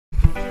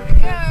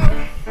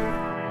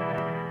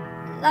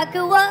like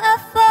a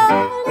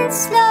waterfall in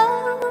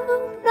slow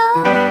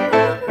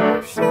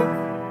motion.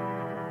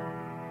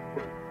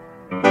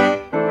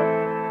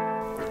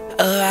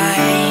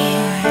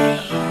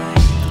 Alright,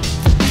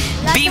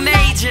 B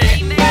Major,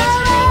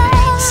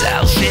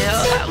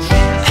 Southfield,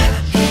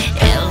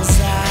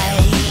 Elzai,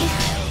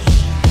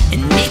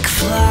 and Nick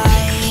Fly.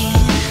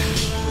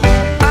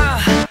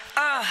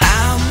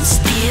 I'm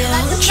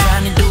still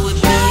trying to do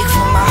it big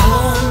for my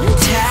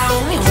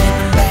hometown, and when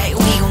I'm back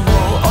we gon'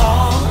 go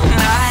all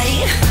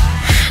night.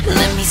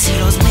 Let me see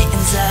those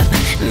mittens up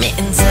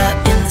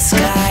in the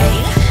sky.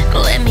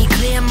 Let me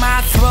clear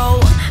my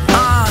throat.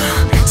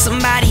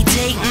 Somebody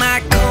take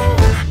my coat.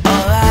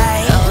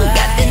 Alright,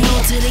 got the new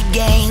to the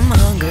game,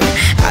 hunger.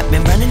 I've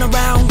been running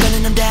around,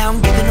 gunning them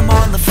down, giving them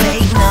all the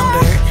fake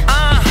number.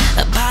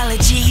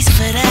 Apologies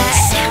for that.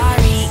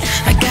 Sorry,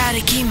 I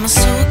gotta keep my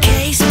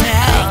suitcase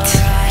packed.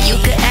 You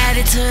could add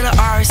it to the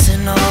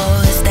arsenal.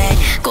 It's that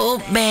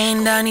gold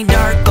band, Donnie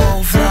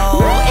Darko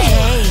flow.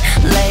 Hey,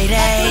 lady,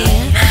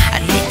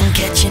 I didn't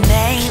catch your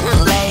name,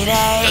 lady.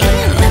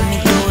 Let me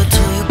do it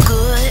to you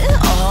good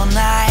all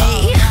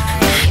night,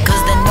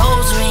 cause the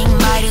nose ring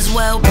might as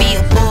well be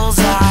a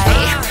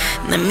bullseye.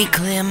 Let me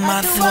clear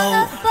my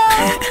throat.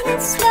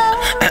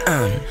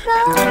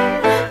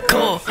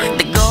 Cool.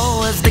 The goal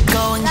was to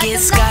go and get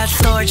Scott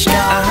Storch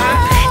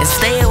though, and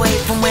stay away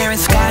from wearing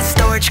Scott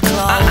Storch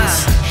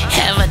clothes.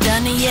 Have I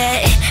done it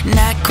yet?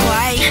 Not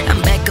quite.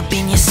 I'm back up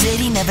in your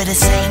city, never the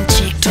same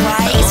chick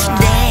twice.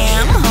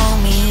 Damn,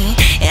 homie,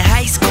 in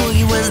high school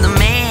you was the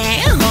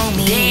man,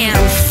 homie. Damn,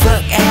 what the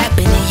fuck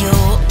happened to you?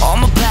 All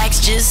my plaques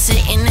just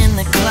sitting in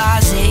the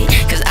closet,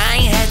 cause I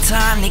ain't had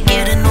time to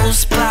get a new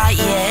spot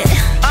yet.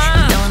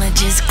 Don't I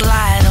just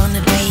glide on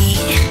the beat?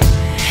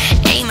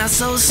 Ain't I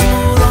so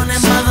smooth on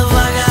that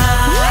motherfucker?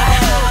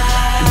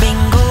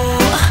 Bingo,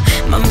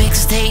 my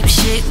mixtape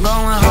shit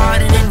going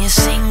harder than your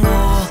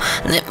single.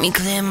 Let me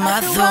clear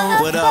my throat.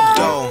 What up,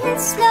 though?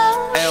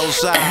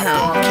 Elzai,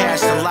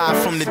 broadcasting live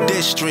from the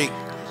district.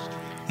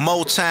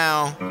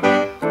 Motown,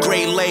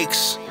 Great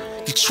Lakes,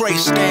 Detroit,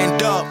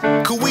 stand up.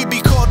 Could we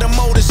be called the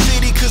Motor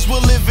City? Cause we're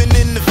living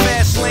in the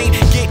fast lane.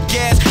 Get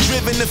gas,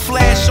 driven to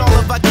flash, all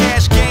of our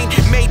cash gain.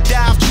 May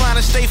dive, trying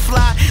to stay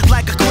fly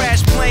like a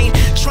crash plane.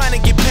 Trying to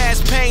get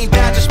past pain,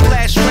 dodge a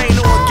splash rain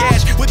or a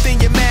gash within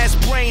your mass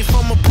brain.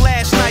 From a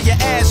blast, now your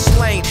ass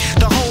slain.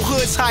 The whole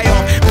hood's high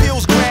off,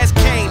 pills, grass,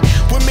 cane.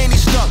 With many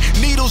stuck,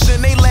 needles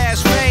in they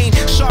last vein.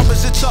 Sharp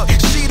as a tuck,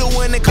 Cheeto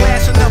in the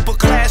glass and upper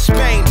class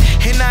Spain.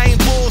 And I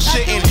ain't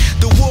bullshitting,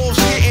 the wolves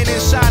getting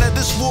inside of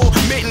this wool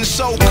mitten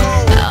so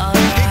cold.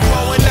 And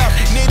growing up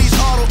near these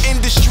auto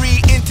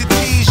industry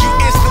entities, you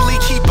instantly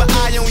keep an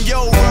eye on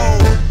your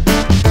road.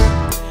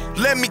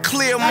 Let me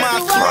clear my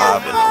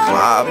throat.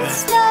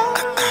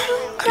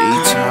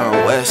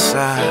 D-Town, West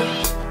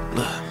Side,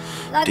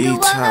 look.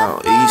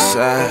 D-Town, East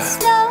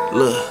Side,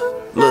 look.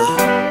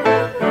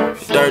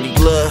 Dirty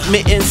blood,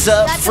 mittens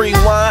up, free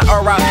wine,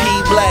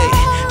 R.I.P. Blade.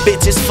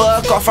 Bitches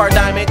fuck off our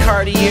diamond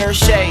Cartier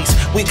shades.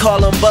 We call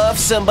them buff,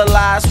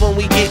 symbolize when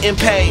we getting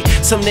paid.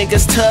 Some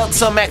niggas tuck,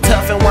 some act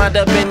tough and wind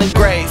up in the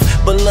grave.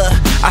 But look,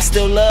 I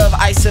still love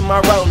ice in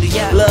my rollie.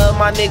 Love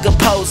my nigga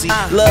Posey,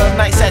 love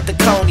nights at the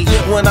Coney.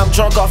 When I'm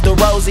drunk off the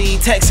Rosie,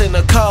 texting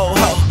a cold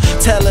hoe,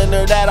 telling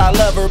her that I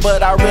love her,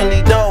 but I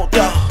really don't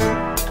though.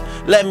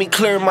 Let me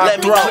clear my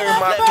throat.